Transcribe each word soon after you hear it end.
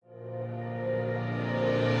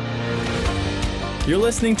You're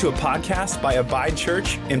listening to a podcast by Abide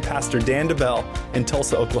Church and Pastor Dan DeBell in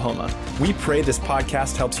Tulsa, Oklahoma. We pray this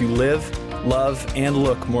podcast helps you live, love, and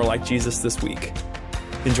look more like Jesus this week.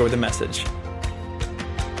 Enjoy the message.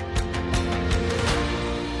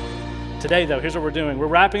 Today, though, here's what we're doing. We're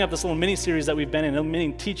wrapping up this little mini-series that we've been in, a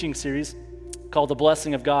mini-teaching series called The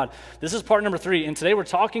Blessing of God. This is part number 3, and today we're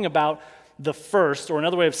talking about the first, or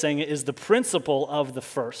another way of saying it is the principle of the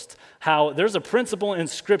first. How there's a principle in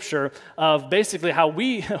Scripture of basically how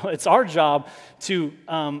it's our job to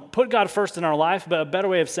put God first in our life, but a better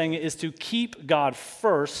way of saying it is to keep God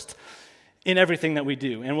first in everything that we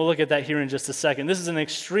do. And we'll look at that here in just a second. This is an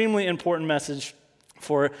extremely important message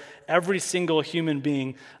for every single human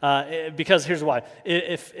being, because here's why.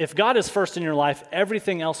 If God is first in your life,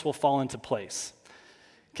 everything else will fall into place.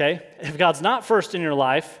 Okay? If God's not first in your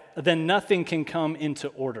life, then nothing can come into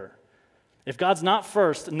order. If God's not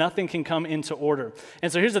first, nothing can come into order. And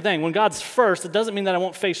so here's the thing. When God's first, it doesn't mean that I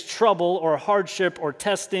won't face trouble or hardship or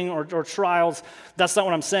testing or trials. That's not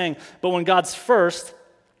what I'm saying. But when God's first,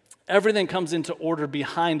 everything comes into order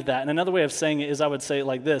behind that. And another way of saying it is I would say it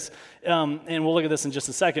like this, and we'll look at this in just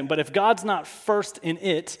a second. But if God's not first in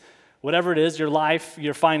it, whatever it is, your life,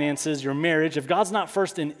 your finances, your marriage, if God's not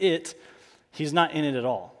first in it, He's not in it at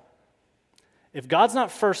all. If God's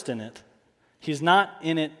not first in it, He's not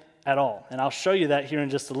in it at all. And I'll show you that here in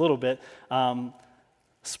just a little bit.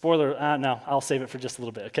 Spoiler, no, I'll save it for just a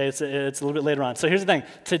little bit, okay? It's a little bit later on. So here's the thing.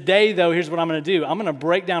 Today, though, here's what I'm going to do. I'm going to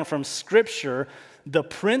break down from Scripture the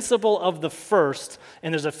principle of the first,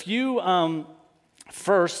 and there's a few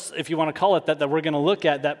firsts, if you want to call it that we're going to look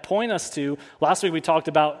at that point us to. Last week we talked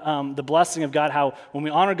about the blessing of God, how when we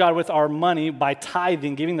honor God with our money by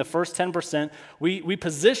tithing, giving the first 10%, we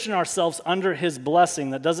position ourselves under His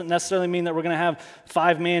blessing. That doesn't necessarily mean that we're going to have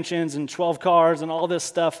 5 mansions and 12 cars and all this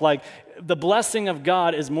stuff. Like, the blessing of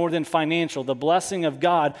God is more than financial. The blessing of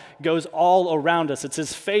God goes all around us. It's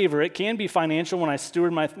His favor. It can be financial when I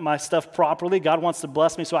steward my stuff properly. God wants to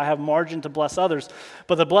bless me so I have margin to bless others.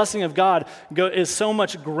 But the blessing of God is so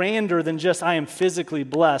much grander than just I am physically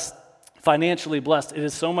blessed, financially blessed. It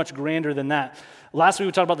is so much grander than that. Last week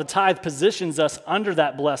we talked about the tithe positions us under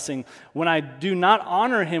that blessing. When I do not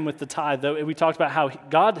honor Him with the tithe, though, we talked about how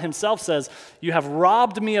God Himself says, you have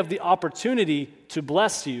robbed me of the opportunity to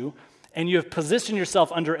bless you, and you have positioned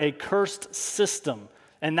yourself under a cursed system.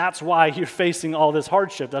 And that's why you're facing all this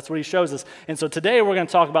hardship. That's what He shows us. And so today we're going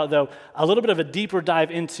to talk about, though, a little bit of a deeper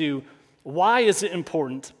dive into why is it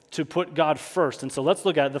important to put God first. And so let's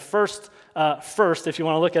look at it. The first, if you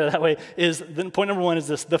want to look at it that way, is point number 1 is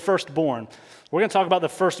this, the firstborn. We're going to talk about the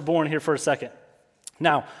firstborn here for a second.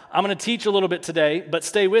 Now, I'm going to teach a little bit today, but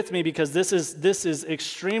stay with me because this is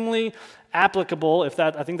extremely applicable,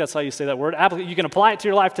 I think that's how you say that word. You can apply it to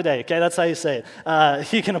your life today, okay? That's how you say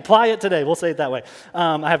it. You can apply it today. We'll say it that way.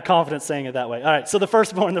 I have confidence saying it that way. All right, so the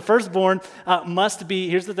firstborn must be,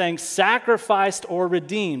 here's the thing, sacrificed or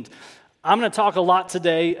redeemed. I'm going to talk a lot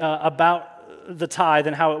today about the tithe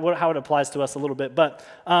and how it applies to us a little bit. But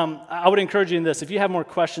I would encourage you in this. If you have more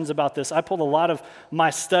questions about this, I pulled a lot of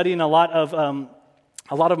my study and a lot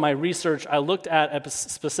of my research. I looked at a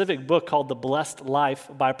specific book called The Blessed Life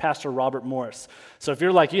by Pastor Robert Morris. So if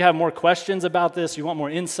you're like, you have more questions about this, you want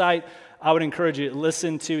more insight, I would encourage you to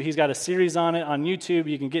listen to, he's got a series on it on YouTube.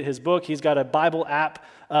 You can get his book. He's got a Bible app,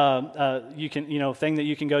 thing that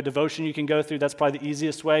you can go, devotion you can go through. That's probably the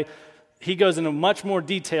easiest way. He goes into much more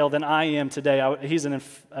detail than I am today. He's a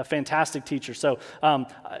fantastic teacher. So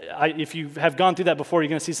if you have gone through that before, you're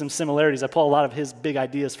going to see some similarities. I pull a lot of his big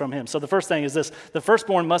ideas from him. So the first thing is this. The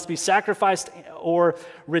firstborn must be sacrificed or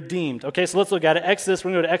redeemed. Okay, so let's look at it. We're going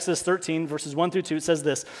to go to Exodus 13, verses 1 through 2. It says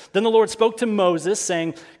this. Then the Lord spoke to Moses,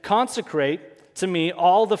 saying, consecrate to me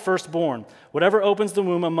all the firstborn. Whatever opens the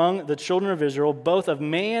womb among the children of Israel, both of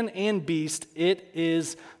man and beast, it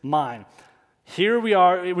is mine. Here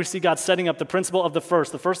we see God setting up the principle of the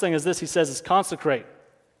first. The first thing is this, He says, is consecrate.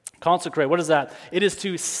 Consecrate, what is that? It is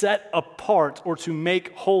to set apart or to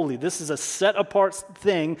make holy. This is a set apart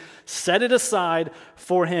thing. Set it aside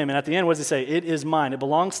for Him. And at the end, what does He say? It is mine. It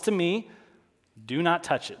belongs to me. Do not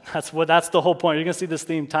touch it. That's the whole point. You're going to see this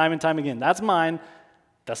theme time and time again. That's mine.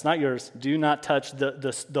 That's not yours. Do not touch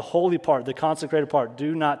the holy part, the consecrated part.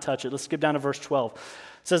 Do not touch it. Let's skip down to verse 12. It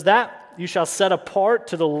says that you shall set apart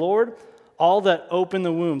to the Lord all that open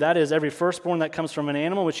the womb, that is, every firstborn that comes from an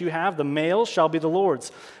animal which you have, the male shall be the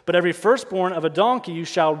Lord's. But every firstborn of a donkey you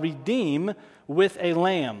shall redeem with a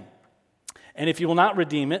lamb. And if you will not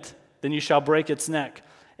redeem it, then you shall break its neck.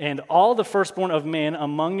 And all the firstborn of man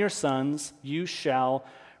among your sons you shall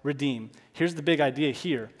redeem. Here's the big idea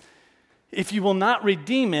here. If you will not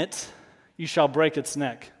redeem it, you shall break its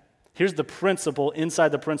neck. Here's the principle inside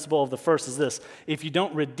the principle of the first is this. If you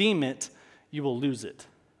don't redeem it, you will lose it.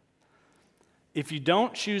 If you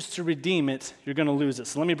don't choose to redeem it, you're going to lose it.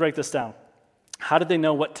 So let me break this down. How do they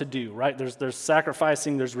know what to do, right? There's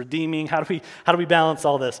sacrificing, there's redeeming. How do we balance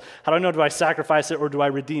all this? How do I know, do I sacrifice it or do I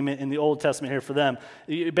redeem it in the Old Testament here for them?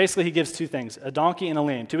 Basically, he gives two things, a donkey and a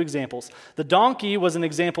lamb, two examples. The donkey was an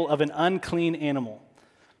example of an unclean animal.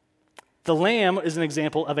 The lamb is an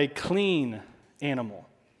example of a clean animal.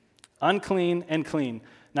 Unclean and clean.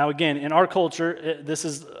 Now again, in our culture, this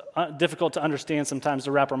is difficult to understand sometimes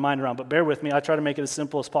to wrap our mind around, but bear with me. I try to make it as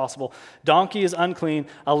simple as possible. Donkey is unclean,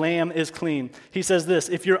 a lamb is clean. He says this,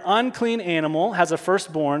 if your unclean animal has a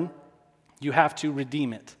firstborn, you have to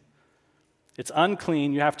redeem it. It's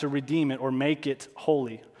unclean, you have to redeem it or make it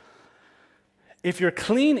holy. If your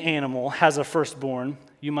clean animal has a firstborn,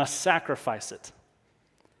 you must sacrifice it.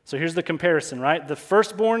 So here's the comparison, right? The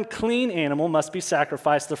firstborn clean animal must be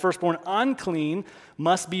sacrificed. The firstborn unclean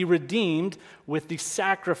must be redeemed with the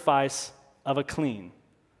sacrifice of a clean.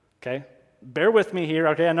 Okay? Bear with me here.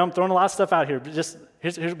 Okay, I know I'm throwing a lot of stuff out here, but just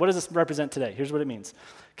here's what does this represent today? Here's what it means.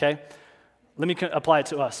 Okay? Let me apply it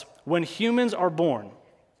to us. When humans are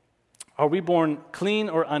we born clean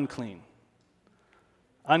or unclean?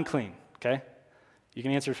 Unclean, okay? You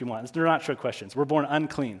can answer if you want. They're not trick questions. We're born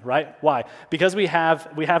unclean, right? Why? Because we have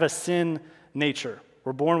a sin nature.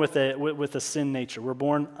 We're born with a sin nature. We're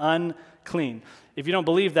born unclean. If you don't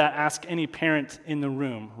believe that, ask any parent in the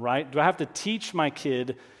room, right? Do I have to teach my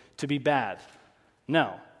kid to be bad?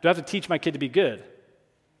 No. Do I have to teach my kid to be good?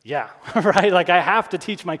 Yeah, right? Like I have to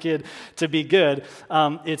teach my kid to be good.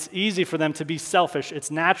 It's easy for them to be selfish. It's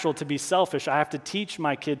natural to be selfish. I have to teach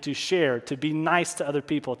my kid to share, to be nice to other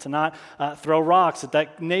people, to not throw rocks at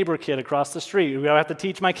that neighbor kid across the street. I have to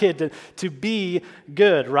teach my kid to be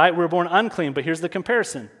good, right? We're born unclean, but here's the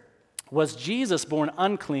comparison. Was Jesus born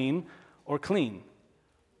unclean or clean?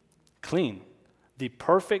 Clean. The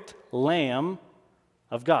perfect Lamb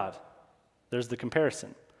of God. There's the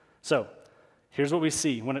comparison. So, here's what we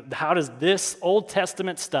see. How does this Old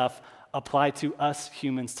Testament stuff apply to us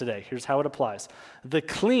humans today? Here's how it applies. The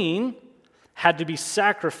clean had to be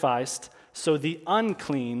sacrificed so the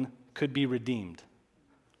unclean could be redeemed.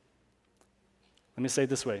 Let me say it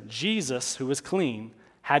this way. Jesus, who was clean,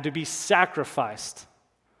 had to be sacrificed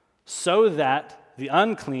so that the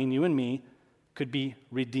unclean, you and me, could be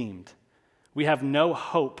redeemed. We have no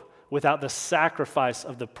hope without the sacrifice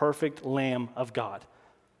of the perfect Lamb of God.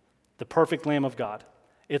 The perfect Lamb of God.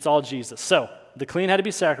 It's all Jesus. So, the clean had to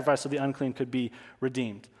be sacrificed so the unclean could be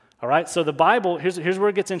redeemed. All right? So the Bible, here's where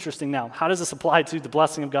it gets interesting now. How does this apply to the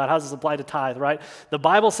blessing of God? How does this apply to tithe, right? The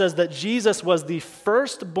Bible says that Jesus was the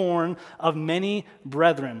firstborn of many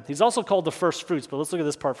brethren. He's also called the first fruits, but let's look at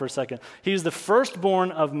this part for a second. He's the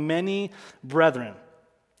firstborn of many brethren.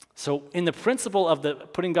 So in the principle of the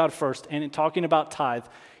putting God first and in talking about tithe,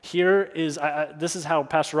 here is, this is how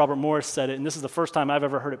Pastor Robert Morris said it, and this is the first time I've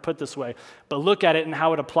ever heard it put this way, but look at it and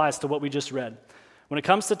how it applies to what we just read. When it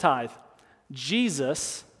comes to tithe,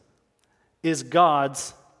 Jesus is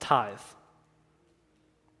God's tithe.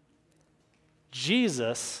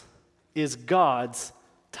 Jesus is God's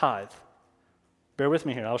tithe. Bear with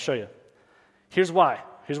me here, I'll show you. Here's why.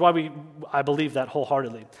 Here's why I believe that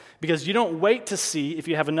wholeheartedly. Because you don't wait to see if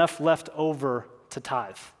you have enough left over to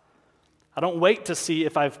tithe. I don't wait to see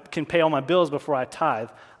if I can pay all my bills before I tithe.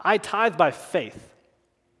 I tithe by faith.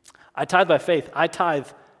 I tithe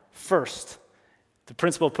first. The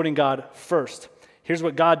principle of putting God first. Here's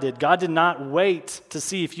what God did. God did not wait to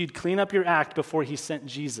see if you'd clean up your act before he sent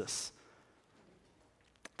Jesus.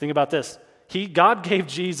 Think about this. God gave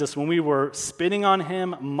Jesus when we were spitting on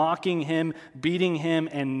him, mocking him, beating him,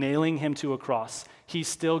 and nailing him to a cross. He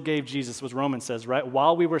still gave Jesus, what Romans says, right?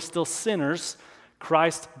 While we were still sinners,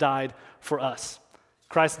 Christ died for us.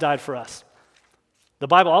 Christ died for us. The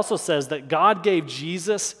Bible also says that God gave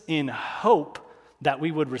Jesus in hope that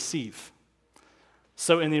we would receive.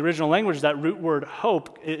 So in the original language, that root word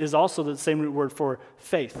hope is also the same root word for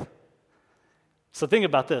faith. So think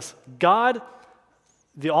about this. God,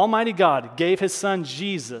 the Almighty God, gave his son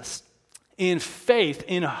Jesus in faith,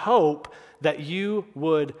 in hope that you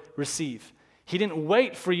would receive. He didn't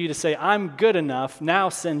wait for you to say, I'm good enough, now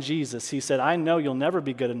send Jesus. He said, I know you'll never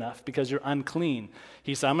be good enough because you're unclean.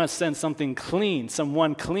 He said, I'm going to send something clean,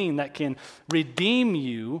 someone clean that can redeem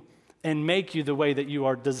you and make you the way that you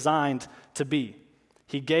are designed to be.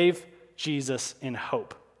 He gave Jesus in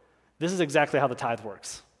hope. This is exactly how the tithe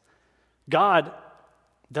works. God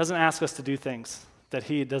doesn't ask us to do things that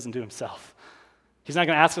he doesn't do himself. He's not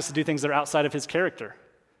going to ask us to do things that are outside of his character.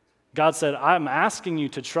 God said, I'm asking you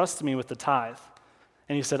to trust me with the tithe.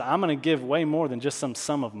 And he said, I'm going to give way more than just some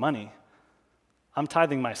sum of money. I'm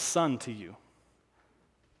tithing my son to you.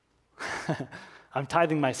 I'm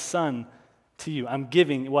tithing my son to you. I'm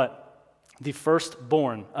giving what? The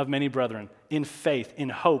firstborn of many brethren in faith, in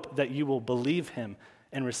hope that you will believe him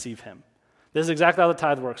and receive him. This is exactly how the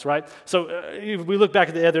tithe works, right? So if we look back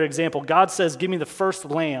at the other example, God says, give me the first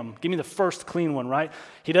lamb, give me the first clean one, right?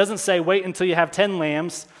 He doesn't say, wait until you have 10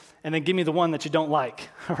 lambs and then give me the one that you don't like,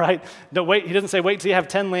 right? Don't wait. He doesn't say, wait till you have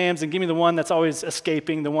 10 lambs and give me the one that's always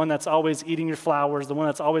escaping, the one that's always eating your flowers, the one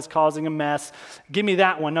that's always causing a mess. Give me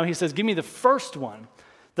that one. No, he says, give me the first one,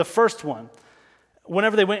 the first one.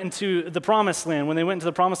 Whenever they went into the promised land, when they went into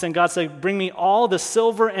the promised land, God said, bring me all the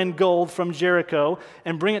silver and gold from Jericho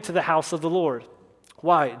and bring it to the house of the Lord.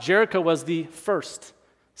 Why? Jericho was the first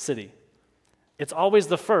city. It's always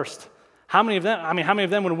the first. How many of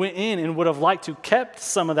them would have went in and would have liked to kept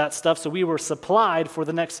some of that stuff so we were supplied for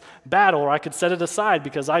the next battle, or I could set it aside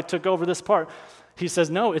because I took over this part? He says,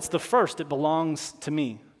 no, it's the first. It belongs to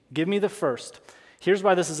me. Give me the first. Here's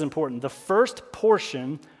why this is important. The first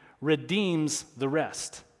portion redeems the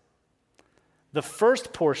rest. The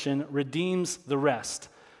first portion redeems the rest.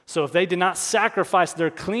 So if they did not sacrifice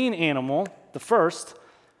their clean animal, the first,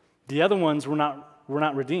 the other ones were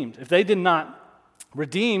not redeemed. If they did not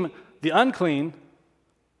redeem the unclean,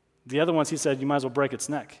 the other ones, he said, you might as well break its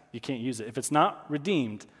neck. You can't use it. If it's not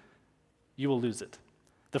redeemed, you will lose it.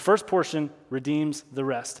 The first portion redeems the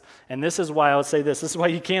rest. And this is why I would say this. This is why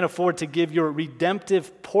you can't afford to give your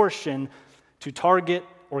redemptive portion to Target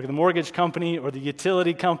or the mortgage company or the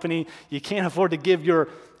utility company. You can't afford to give your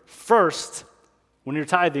first, when you're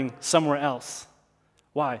tithing, somewhere else.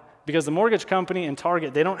 Why? Because the mortgage company and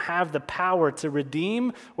Target, they don't have the power to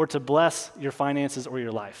redeem or to bless your finances or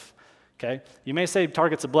your life. Okay? You may say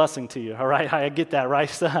Target's a blessing to you, all right? I get that, right?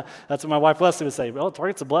 That's what my wife Leslie would say. Well,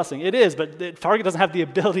 Target's a blessing. It is, but Target doesn't have the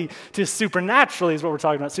ability to supernaturally, is what we're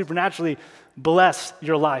talking about, supernaturally bless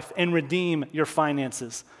your life and redeem your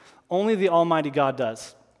finances. Only the Almighty God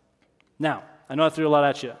does. Now, I know I threw a lot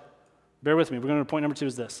at you. Bear with me. We're going to point number 2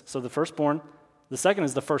 is this. So the firstborn. The second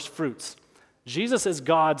is the first fruits. Jesus is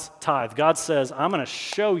God's tithe. God says, I'm going to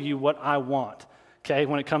show you what I want, okay,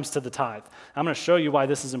 when it comes to the tithe. I'm going to show you why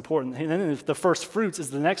this is important. And then the first fruits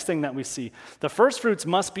is the next thing that we see. The first fruits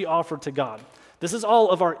must be offered to God. This is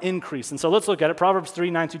all of our increase. And so let's look at it. Proverbs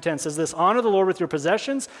 3:9-10 says this, honor the Lord with your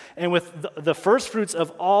possessions and with the first fruits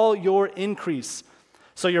of all your increase.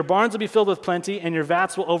 So your barns will be filled with plenty and your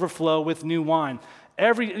vats will overflow with new wine.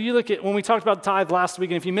 You look at when we talked about tithe last week,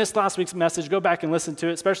 and if you missed last week's message, go back and listen to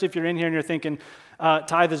it, especially if you're in here and you're thinking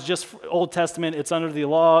tithe is just Old Testament, it's under the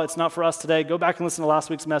law, it's not for us today. Go back and listen to last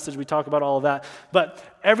week's message. We talk about all of that. But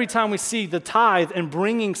every time we see the tithe and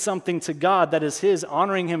bringing something to God that is his,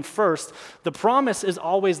 honoring him first, the promise is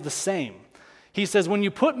always the same. He says, when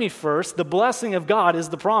you put me first, the blessing of God is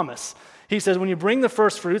the promise. He says, when you bring the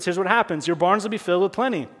first fruits, here's what happens. Your barns will be filled with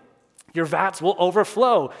plenty. Your vats will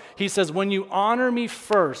overflow. He says, when you honor me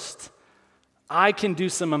first, I can do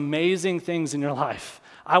some amazing things in your life.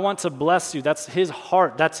 I want to bless you. That's his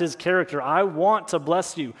heart. That's his character. I want to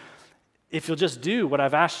bless you if you'll just do what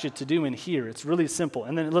I've asked you to do in here. It's really simple.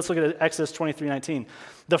 And then let's look at Exodus 23:19.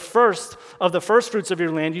 The first of the first fruits of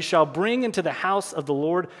your land you shall bring into the house of the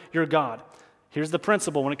Lord your God. Here's the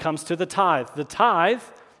principle when it comes to the tithe. The tithe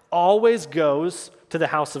always goes to the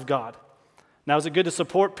house of God. Now, is it good to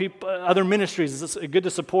support people, other ministries? Is it good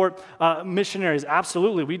to support missionaries?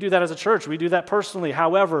 Absolutely. We do that as a church. We do that personally.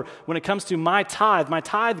 However, when it comes to my tithe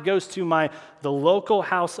goes to the local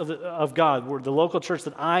house of God, the local church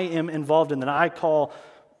that I am involved in, that I call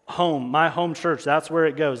home, my home church. That's where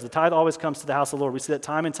it goes. The tithe always comes to the house of the Lord. We see that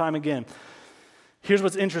time and time again. Here's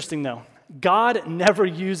what's interesting, though. God never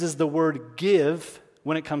uses the word give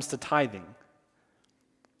when it comes to tithing.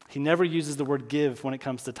 He never uses the word give when it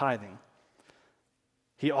comes to tithing.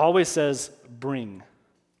 He always says, bring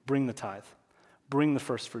the tithe, bring the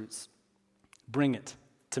first fruits, bring it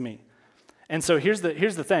to me. And so here's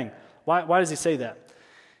the thing. Why does he say that?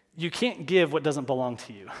 You can't give what doesn't belong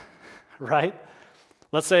to you, right?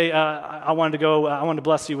 Let's say I wanted to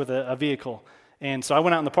bless you with a vehicle. And so I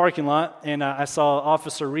went out in the parking lot and I saw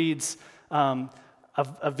Officer Reed's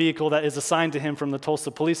a vehicle that is assigned to him from the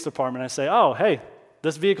Tulsa Police Department. I say, oh, hey,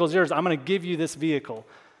 this vehicle is yours. I'm going to give you this vehicle.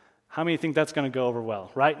 How many think that's going to go over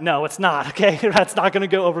well, right? No, it's not, okay? That's not going to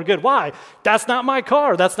go over good. Why? That's not my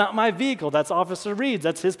car. That's not my vehicle. That's Officer Reed's.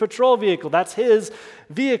 That's his patrol vehicle. That's his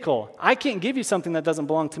vehicle. I can't give you something that doesn't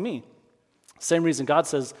belong to me. Same reason God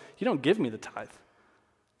says, you don't give me the tithe.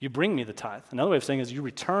 You bring me the tithe. Another way of saying is you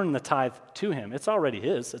return the tithe to him. It's already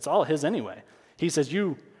his. It's all his anyway. He says,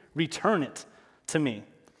 you return it to me.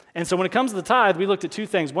 And so when it comes to the tithe, we looked at two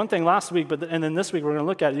things. One thing last week, and then this week we're going to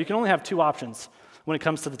look at it. You can only have two options when it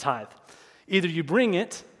comes to the tithe. Either you bring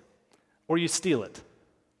it or you steal it.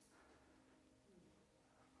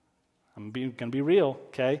 I'm going to be real,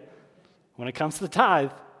 okay? When it comes to the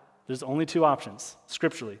tithe, there's only two options,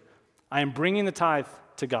 scripturally. I am bringing the tithe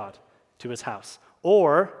to God, to his house,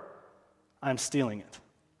 or I'm stealing it.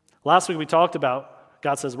 Last week we talked about,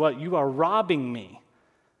 God says, what? You are robbing me.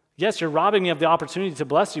 Yes, you're robbing me of the opportunity to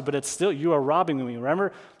bless you, but it's still, you are robbing me.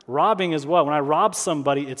 Remember, robbing is what? When I rob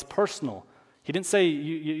somebody, it's personal. He didn't say,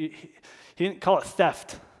 he didn't call it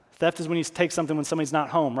theft. Theft is when you take something when somebody's not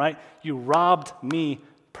home, right? You robbed me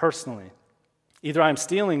personally. Either I'm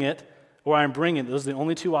stealing it or I'm bringing it. Those are the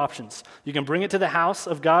only two options. You can bring it to the house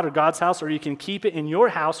of God or God's house, or you can keep it in your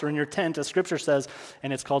house or in your tent, as Scripture says,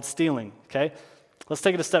 and it's called stealing, okay? Let's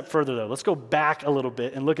take it a step further, though. Let's go back a little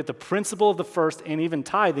bit and look at the principle of the first and even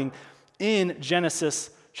tithing in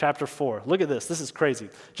Genesis chapter 4. Look at this. This is crazy.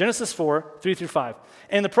 Genesis 4, 3 through 5.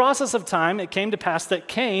 In the process of time, it came to pass that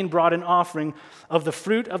Cain brought an offering of the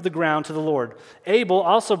fruit of the ground to the Lord. Abel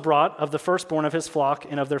also brought of the firstborn of his flock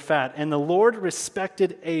and of their fat. And the Lord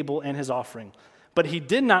respected Abel and his offering, but he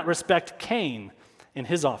did not respect Cain and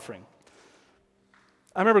his offering.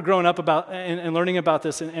 I remember growing up and learning about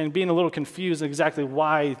this and being a little confused exactly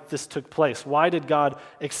why this took place. Why did God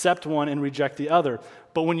accept one and reject the other?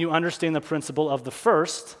 But when you understand the principle of the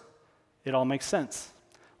first, it all makes sense.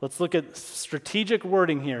 Let's look at strategic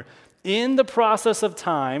wording here. In the process of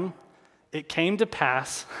time, it came to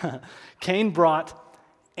pass, Cain brought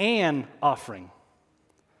an offering.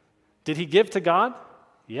 Did he give to God?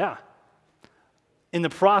 Yeah. In the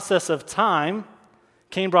process of time,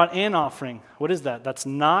 Cain brought an offering. What is that? That's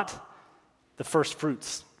not the first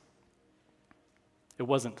fruits. It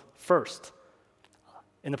wasn't first.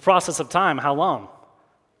 In the process of time, how long?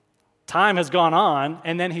 Time has gone on,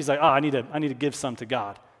 and then he's like, I need to give some to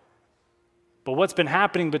God. But what's been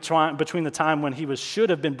happening between the time when he should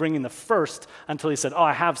have been bringing the first until he said,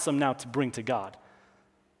 I have some now to bring to God?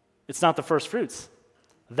 It's not the first fruits.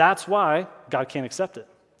 That's why God can't accept it.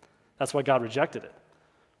 That's why God rejected it.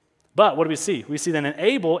 But what do we see? We see that in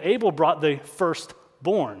Abel brought the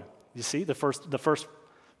firstborn. You see, the first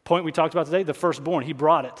point we talked about today, the firstborn, he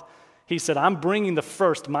brought it. He said, I'm bringing the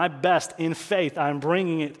first, my best in faith, I'm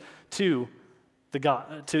bringing it to the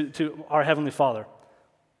God, to our Heavenly Father.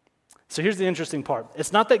 So here's the interesting part.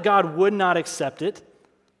 It's not that God would not accept it,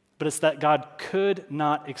 but it's that God could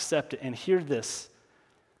not accept it. And hear this.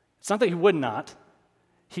 It's not that he would not,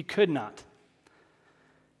 he could not.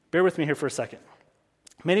 Bear with me here for a second.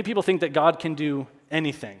 Many people think that God can do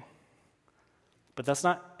anything, but that's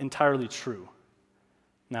not entirely true.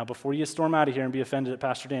 Now, before you storm out of here and be offended at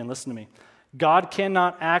Pastor Dan, listen to me. God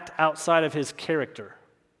cannot act outside of his character.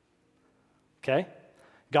 Okay?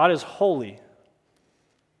 God is holy,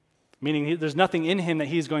 meaning there's nothing in him that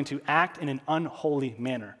he's going to act in an unholy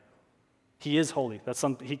manner. He is holy.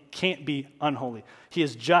 He can't be unholy. He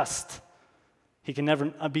is just. He can never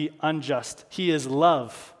be unjust. He is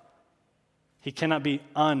love. He cannot be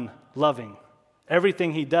unloving.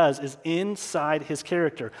 Everything he does is inside his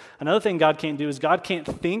character. Another thing God can't do is God can't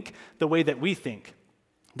think the way that we think.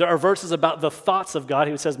 There are verses about the thoughts of God.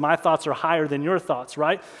 He says, my thoughts are higher than your thoughts,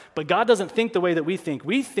 right? But God doesn't think the way that we think.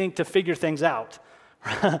 We think to figure things out.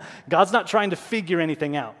 God's not trying to figure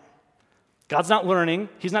anything out. God's not learning.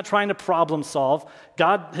 He's not trying to problem solve.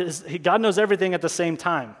 God knows everything at the same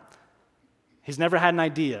time. He's never had an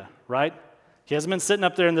idea, right? He hasn't been sitting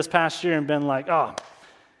up there in this past year and been like,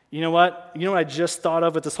 you know what? You know what I just thought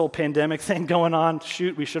of with this whole pandemic thing going on?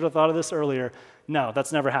 Shoot, we should have thought of this earlier. No,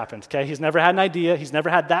 that's never happened, okay? He's never had an idea. He's never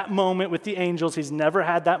had that moment with the angels. He's never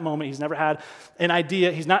had that moment. He's never had an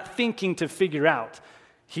idea. He's not thinking to figure out.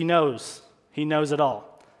 He knows. He knows it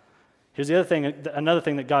all. Here's the other thing, another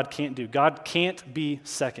thing that God can't do. God can't be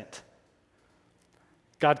second.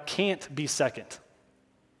 God can't be second.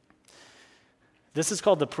 This is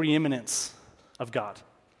called the preeminence of God.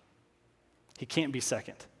 He can't be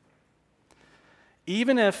second.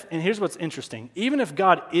 Even if, and here's what's interesting, even if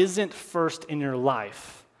God isn't first in your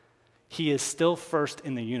life, he is still first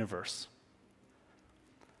in the universe.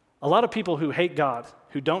 A lot of people who hate God,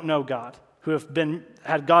 who don't know God, who have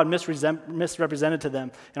had God misrepresented to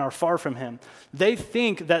them and are far from him, they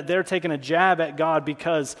think that they're taking a jab at God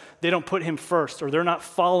because they don't put him first or they're not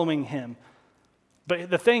following him. But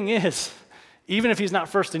the thing is, even if he's not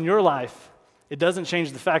first in your life, it doesn't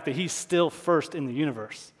change the fact that he's still first in the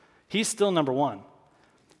universe. He's still number one.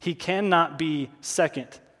 He cannot be second.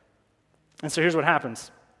 And so here's what happens.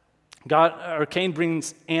 Cain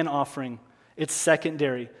brings an offering. It's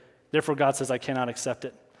secondary. Therefore, God says, I cannot accept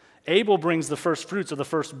it. Abel brings the first fruits or the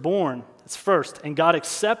firstborn. It's first, and God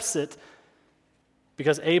accepts it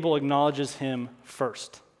because Abel acknowledges him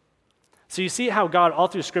first. So you see how God, all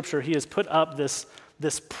through Scripture, he has put up this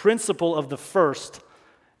principle of the first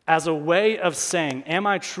as a way of saying, am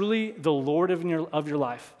I truly the Lord of your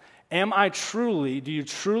life? Do you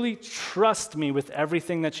truly trust me with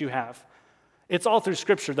everything that you have? It's all through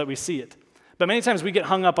Scripture that we see it. But many times we get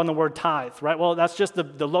hung up on the word tithe, right? Well, that's just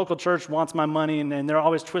the local church wants my money, and they're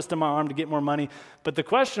always twisting my arm to get more money. But the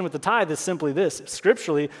question with the tithe is simply this.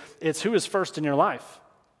 Scripturally, it's who is first in your life.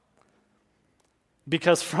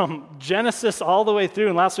 Because from Genesis all the way through,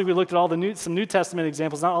 and last week we looked at some New Testament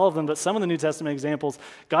examples, not all of them, but some of the New Testament examples,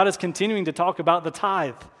 God is continuing to talk about the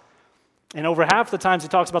tithe. And over half the times he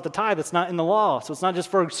talks about the tithe, it's not in the law. So it's not just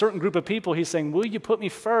for a certain group of people. He's saying, will you put me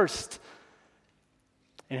first?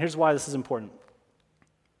 And here's why this is important.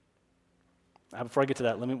 Before I get to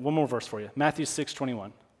that, one more verse for you. Matthew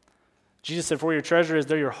 6:21. Jesus said, for your treasure is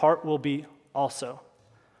there, your heart will be also.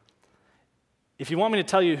 If you want me to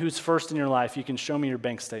tell you who's first in your life, you can show me your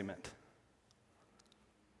bank statement.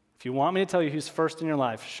 If you want me to tell you who's first in your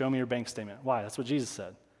life, show me your bank statement. Why? That's what Jesus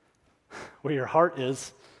said. Where your heart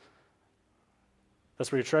is,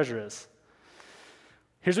 that's where your treasure is.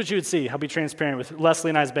 Here's what you would see. I'll be transparent with Leslie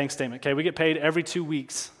and I's bank statement. Okay, we get paid every 2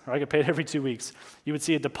 weeks, or I get paid every 2 weeks. You would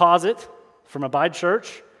see a deposit from Abide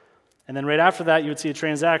Church, and then right after that, you would see a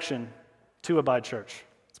transaction to Abide Church.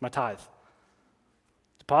 It's my tithe.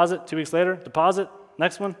 Deposit, 2 weeks later, deposit,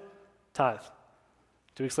 next one, tithe.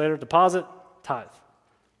 2 weeks later, deposit, tithe.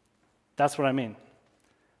 That's what I mean.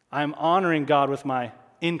 I'm honoring God with my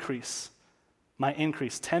increase,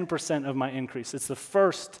 10% of my increase. It's the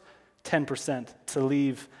first 10% to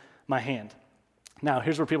leave my hand. Now,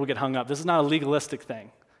 here's where people get hung up. This is not a legalistic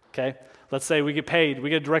thing, okay? Let's say we get paid, we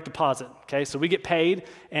get a direct deposit, okay? So we get paid,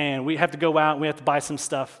 and we have to go out, and we have to buy some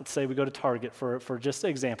stuff. Let's say we go to Target for just an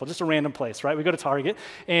example, just a random place, right? We go to Target,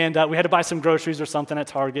 and we had to buy some groceries or something at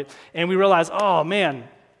Target, and we realize, oh, man,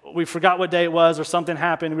 we forgot what day it was, or something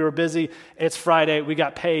happened, we were busy, it's Friday, we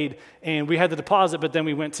got paid, and we had the deposit, but then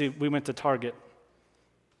we went to Target.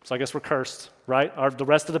 So I guess we're cursed, right? The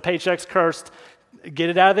rest of the paycheck's cursed. Get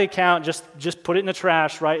it out of the account. Just put it in the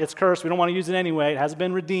trash, right? It's cursed. We don't want to use it anyway. It hasn't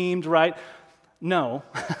been redeemed, right? No.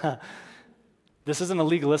 This isn't a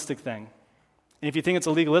legalistic thing. And if you think it's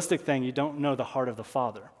a legalistic thing, you don't know the heart of the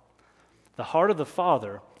Father. The heart of the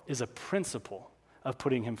Father is a principle of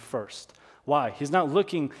putting him first. Why? He's not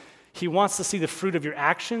looking, he wants to see the fruit of your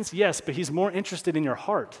actions, yes, but he's more interested in your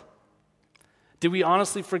heart. Did we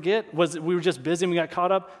honestly forget? We were just busy and we got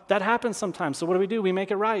caught up? That happens sometimes. So what do? We make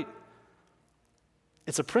it right.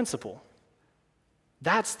 It's a principle.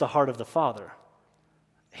 That's the heart of the Father.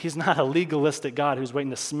 He's not a legalistic God who's waiting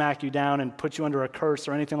to smack you down and put you under a curse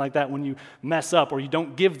or anything like that when you mess up or you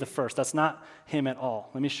don't give the first. That's not him at all.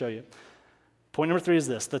 Let me show you. Point number 3 is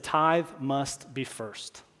this. The tithe must be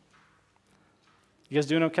first. You guys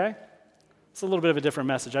doing okay? It's a little bit of a different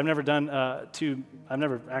message. I've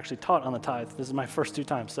never actually taught on the tithe. This is my first 2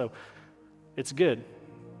 times, so it's good.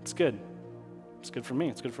 It's good. It's good for me.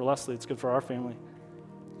 It's good for Leslie. It's good for our family.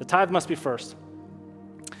 The tithe must be first.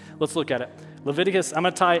 Let's look at it. Leviticus, I'm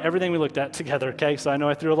going to tie everything we looked at together, okay? So I know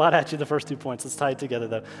I threw a lot at you the first 2 points. Let's tie it together,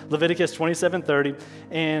 though. Leviticus 27:30,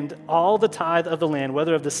 and all the tithe of the land,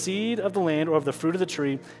 whether of the seed of the land or of the fruit of the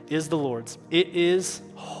tree, is the Lord's. It is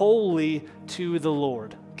holy to the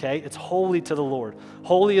Lord. Okay, it's holy to the Lord.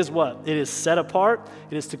 Holy is what? It is set apart.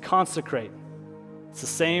 It is to consecrate. It's the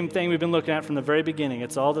same thing we've been looking at from the very beginning.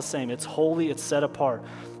 It's all the same. It's holy. It's set apart.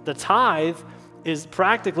 The tithe is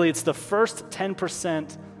practically, it's the first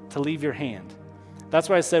 10% to leave your hand. That's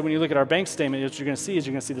why I said when you look at our bank statement, what you're going to see is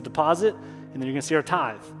you're going to see the deposit, and then you're going to see our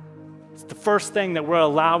tithe. It's the first thing that we're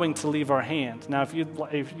allowing to leave our hand. Now, if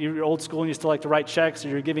you're old school and you still like to write checks or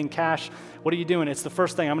you're giving cash, what are you doing? It's the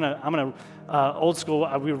first thing. I'm gonna old school.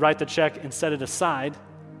 We write the check and set it aside,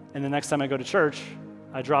 and the next time I go to church,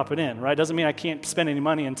 I drop it in. Right? Doesn't mean I can't spend any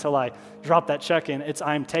money until I drop that check in.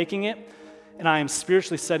 I'm taking it, and I am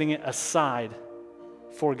spiritually setting it aside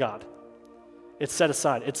for God. It's set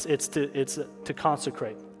aside. It's to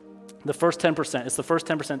consecrate. The first 10%. It's the first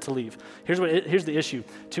 10% to leave. Here's the issue.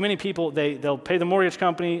 Too many people, they'll pay the mortgage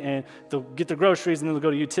company and they'll get their groceries and then they'll go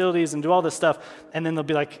to utilities and do all this stuff, and then they'll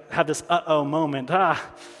be like, have this moment.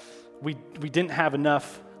 We didn't have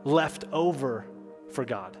enough left over for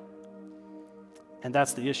God. And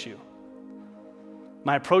that's the issue.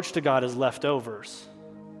 My approach to God is leftovers.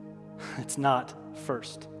 It's not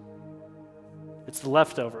first. It's the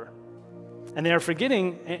leftover. And they're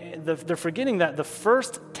forgetting that the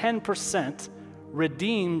first 10%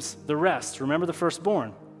 redeems the rest. Remember the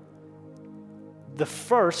firstborn. the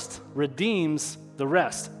first redeems the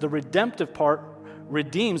rest. The redemptive part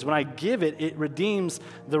redeems. When I give it, it redeems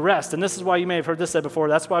the rest. And this is why you may have heard this said before.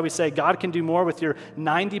 That's why we say God can do more with your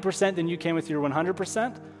 90% than you can with your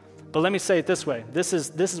 100%. But let me say it this way. This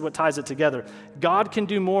is what ties it together. God can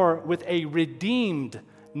do more with a redeemed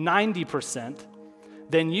 90%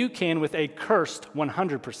 than you can with a cursed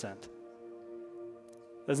 100%.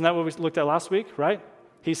 Isn't that what we looked at last week, right?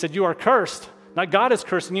 He said, you are cursed. Not God is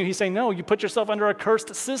cursing you. He's saying, no, you put yourself under a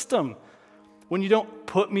cursed system when you don't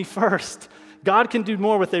put me first. God can do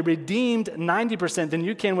more with a redeemed 90% than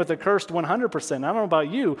you can with a cursed 100%. I don't know about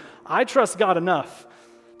you. I trust God enough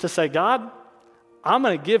to say, God, I'm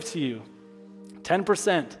going to give to you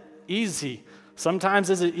 10%, easy. Sometimes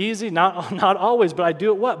is it easy? Not always, but I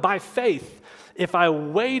do it what? By faith. If I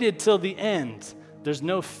waited till the end, there's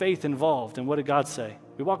no faith involved. And what did God say?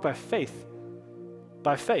 We walk by faith.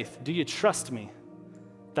 By faith. Do you trust me?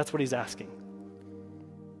 That's what he's asking.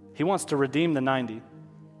 He wants to redeem the 90.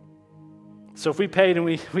 So if we paid and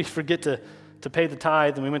we forget to pay the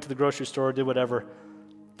tithe and we went to the grocery store, did whatever,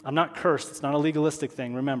 I'm not cursed. It's not a legalistic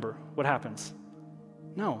thing. Remember, what happens?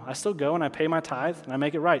 No, I still go and I pay my tithe and I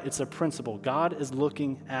make it right. It's a principle. God is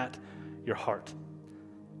looking at your heart.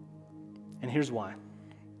 And here's why.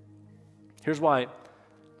 Here's why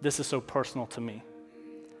this is so personal to me.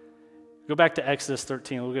 Go back to Exodus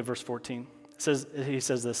 13. Look at verse 14. He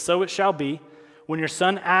says this, so it shall be when your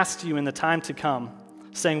son asks you in the time to come,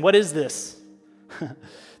 saying, what is this?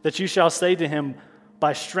 That you shall say to him,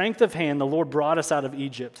 by strength of hand the Lord brought us out of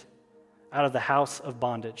Egypt, out of the house of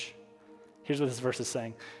bondage. Here's what this verse is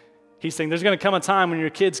saying. He's saying there's going to come a time when your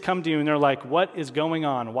kids come to you and they're like, what is going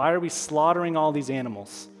on? Why are we slaughtering all these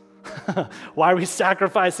animals? Why are we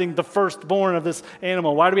sacrificing the firstborn of this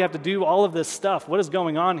animal? Why do we have to do all of this stuff? What is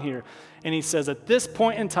going on here? And he says at this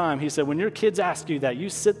point in time, he said, when your kids ask you that, you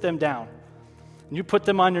sit them down and you put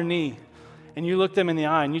them on your knee and you look them in the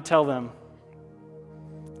eye and you tell them,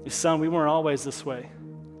 son, we weren't always this way.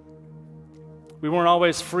 We weren't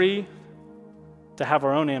always free to have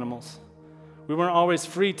our own animals. We weren't always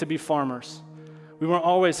free to be farmers. We weren't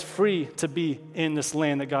always free to be in this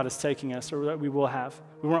land that God is taking us or that we will have.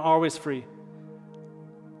 We weren't always free.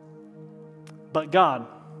 But God,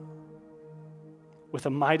 with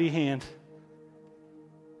a mighty hand,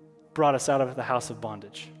 brought us out of the house of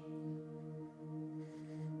bondage.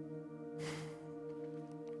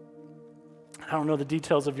 I don't know the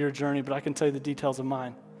details of your journey, but I can tell you the details of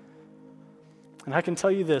mine. And I can tell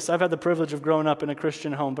you this. I've had the privilege of growing up in a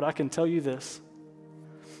Christian home, but I can tell you this.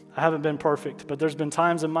 I haven't been perfect, but there's been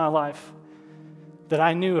times in my life that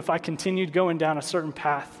I knew if I continued going down a certain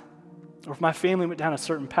path, or if my family went down a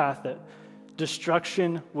certain path, that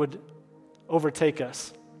destruction would overtake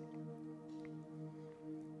us.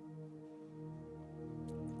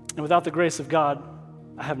 And without the grace of God,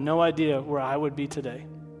 I have no idea where I would be today.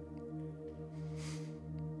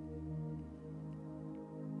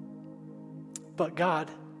 But God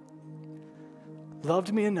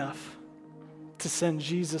loved me enough to send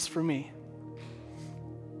Jesus for me.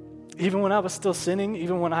 Even when I was still sinning,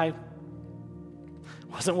 even when I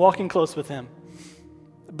wasn't walking close with him.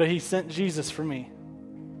 But he sent Jesus for me.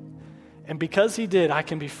 And because he did, I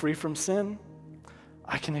can be free from sin.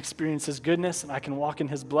 I can experience his goodness, and I can walk in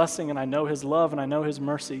his blessing, and I know his love, and I know his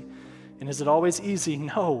mercy. And is it always easy?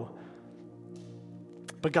 No.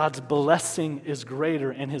 But God's blessing is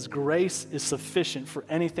greater, and his grace is sufficient for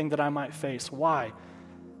anything that I might face. Why?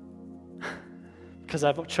 Because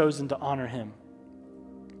I've chosen to honor him.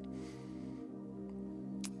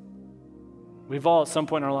 We've all at some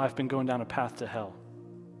point in our life been going down a path to hell.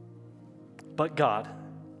 But God,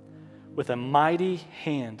 with a mighty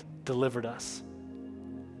hand, delivered us.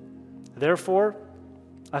 Therefore,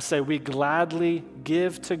 I say we gladly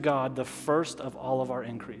give to God the first of all of our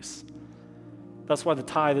increase. That's why the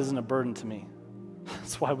tithe isn't a burden to me.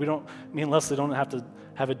 That's why me and Leslie don't have to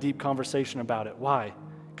have a deep conversation about it. Why?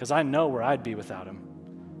 Because I know where I'd be without him.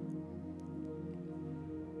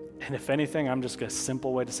 And if anything, I'm just a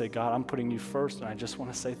simple way to say, God, I'm putting you first, and I just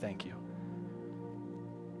want to say thank you.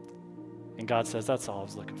 And God says, that's all I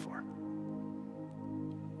was looking for.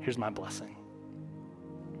 Here's my blessing.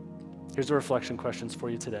 Here's the reflection questions for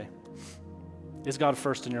you today. Is God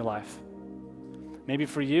first in your life? Maybe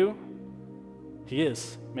for you, he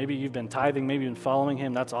is. Maybe you've been tithing, maybe you've been following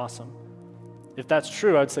him. That's awesome. If that's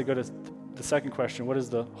true, I'd say go to the second question. What is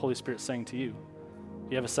the Holy Spirit saying to you?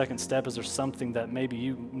 You have a second step. Is there something that maybe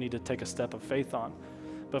you need to take a step of faith on?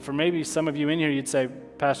 But for maybe some of you in here, you'd say,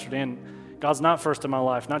 Pastor Dan, God's not first in my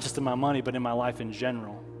life, not just in my money, but in my life in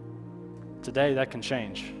general. Today, that can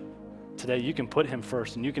change. today, you can put him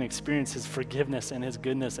first and you can experience his forgiveness and his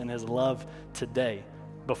goodness and his love today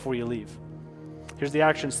before you leave. Here's the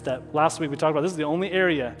action step. Last week we talked about this is the only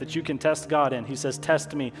area that you can test God in. He says,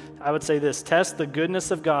 test me. I would say this, test the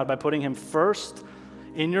goodness of God by putting him first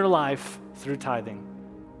in your life through tithing.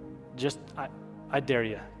 I dare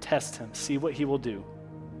you, test him, see what he will do.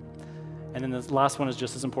 And then the last one is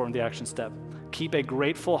just as important, the action step. Keep a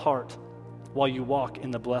grateful heart while you walk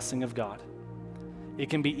in the blessing of God. It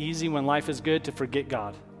can be easy when life is good to forget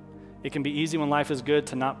God. It can be easy when life is good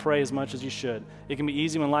to not pray as much as you should. It can be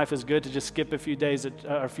easy when life is good to just skip a few days,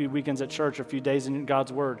 a few weekends at church, or a few days in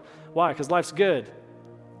God's Word. Why? Because life's good.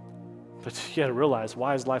 But you got to realize,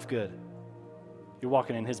 why is life good? You're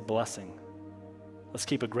walking in his blessing. Let's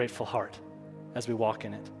keep a grateful heart as we walk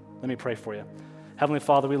in it. Let me pray for you. Heavenly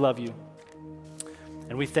Father, we love you,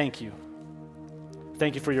 and we thank you.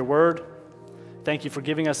 Thank you for your word. Thank you for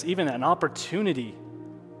giving us even an opportunity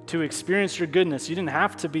to experience your goodness. You didn't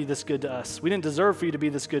have to be this good to us. We didn't deserve for you to be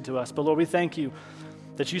this good to us. But Lord, we thank you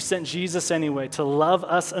that you sent Jesus anyway to love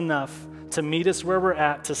us enough to meet us where we're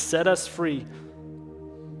at, to set us free,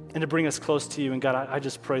 and to bring us close to you. And God, I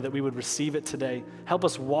just pray that we would receive it today. Help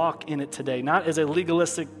us walk in it today, not as a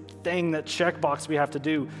legalistic thing, that checkbox we have to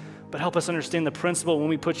do, but help us understand the principle when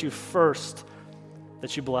we put you first,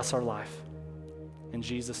 that you bless our life. In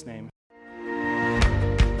Jesus' name.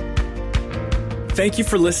 Thank you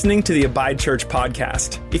for listening to the Abide Church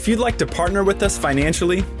podcast. If you'd like to partner with us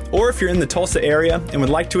financially, or if you're in the Tulsa area and would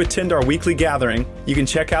like to attend our weekly gathering, you can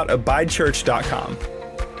check out abidechurch.com.